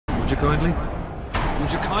you kindly?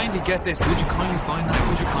 Would you kindly get this? Would you kindly find that?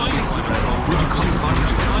 Would you kindly find that? Would you kindly find it? Would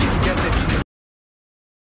you kindly get this?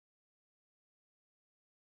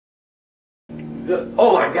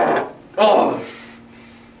 Oh my god. Oh.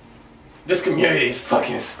 This community is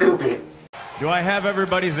fucking stupid. Do I have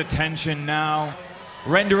everybody's attention now?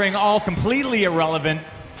 Rendering all completely irrelevant,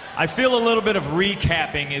 I feel a little bit of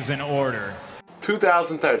recapping is in order.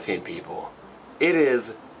 2013, people. It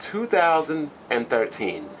is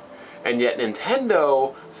 2013. And yet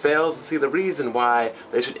Nintendo fails to see the reason why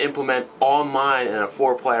they should implement online in a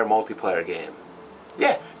 4-player multiplayer game.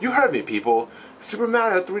 Yeah, you heard me, people. Super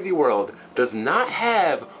Mario 3D World does not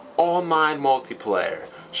have online multiplayer.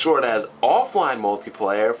 Sure, it has offline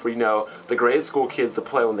multiplayer for, the grade school kids to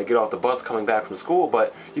play when they get off the bus coming back from school,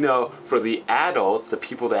 but, for the adults, the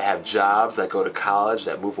people that have jobs, that go to college,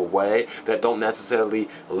 that move away, that don't necessarily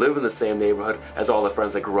live in the same neighborhood as all the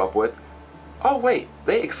friends they grew up with. Oh wait,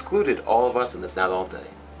 they excluded all of us in this now, don't they?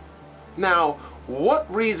 Now, what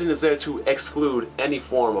reason is there to exclude any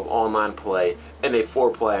form of online play in a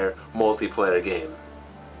 4-player multiplayer game?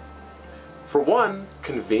 For one,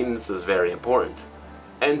 convenience is very important.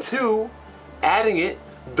 And 2, adding it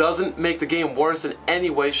doesn't make the game worse in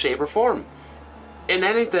any way, shape, or form. In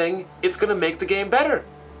anything, it's going to make the game better.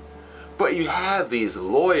 But you have these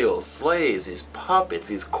loyal slaves, these puppets,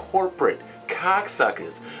 these corporate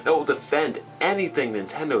cocksuckers that will defend anything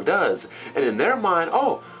Nintendo does. And in their mind,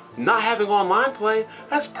 oh, not having online play,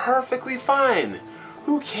 that's perfectly fine.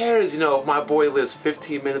 Who cares, if my boy lives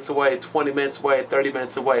 15 minutes away, 20 minutes away, 30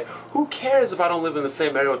 minutes away? Who cares if I don't live in the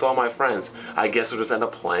same area with all my friends? I guess you'll just end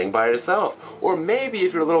up playing by yourself. Or maybe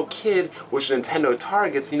if you're a little kid, which Nintendo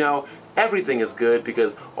targets, everything is good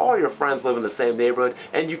because all your friends live in the same neighborhood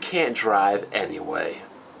and you can't drive anyway.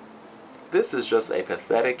 This is just a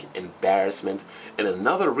pathetic embarrassment and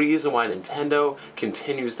another reason why Nintendo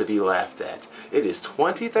continues to be laughed at. It is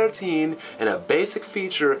 2013 and a basic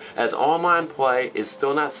feature as online play is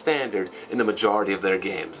still not standard in the majority of their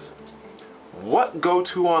games. What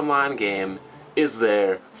go-to online game is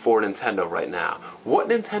there for Nintendo right now? What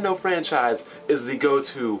Nintendo franchise is the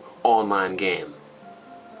go-to online game?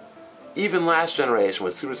 Even last generation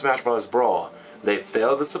with Super Smash Bros. Brawl, they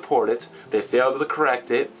failed to support it, they failed to correct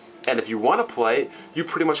it, and if you want to play it, you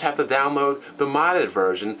pretty much have to download the modded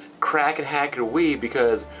version, crack and hack your Wii,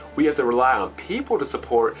 because we have to rely on people to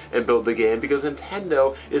support and build the game because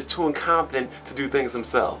Nintendo is too incompetent to do things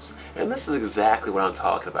themselves. And this is exactly what I'm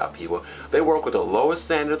talking about, people. They work with the lowest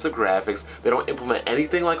standards of graphics, they don't implement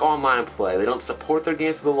anything like online play, they don't support their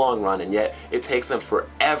games for the long run, and yet it takes them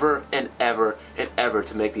forever and ever and ever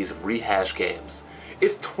to make these rehash games.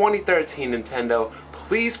 It's 2013, Nintendo.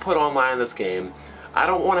 Please put online in this game. I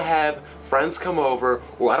don't want to have friends come over,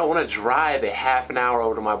 or I don't want to drive a half an hour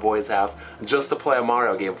over to my boy's house just to play a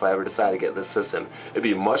Mario game if I ever decide to get this system. It'd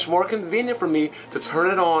be much more convenient for me to turn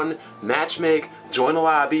it on, matchmake, join a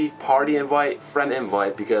lobby, party invite, friend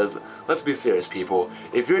invite, because let's be serious, people.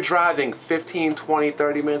 If you're driving 15, 20,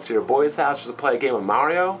 30 minutes to your boy's house just to play a game of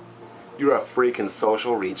Mario, you're a freaking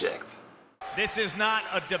social reject. This is not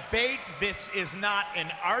a debate. This is not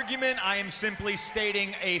an argument. I am simply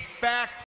stating a fact.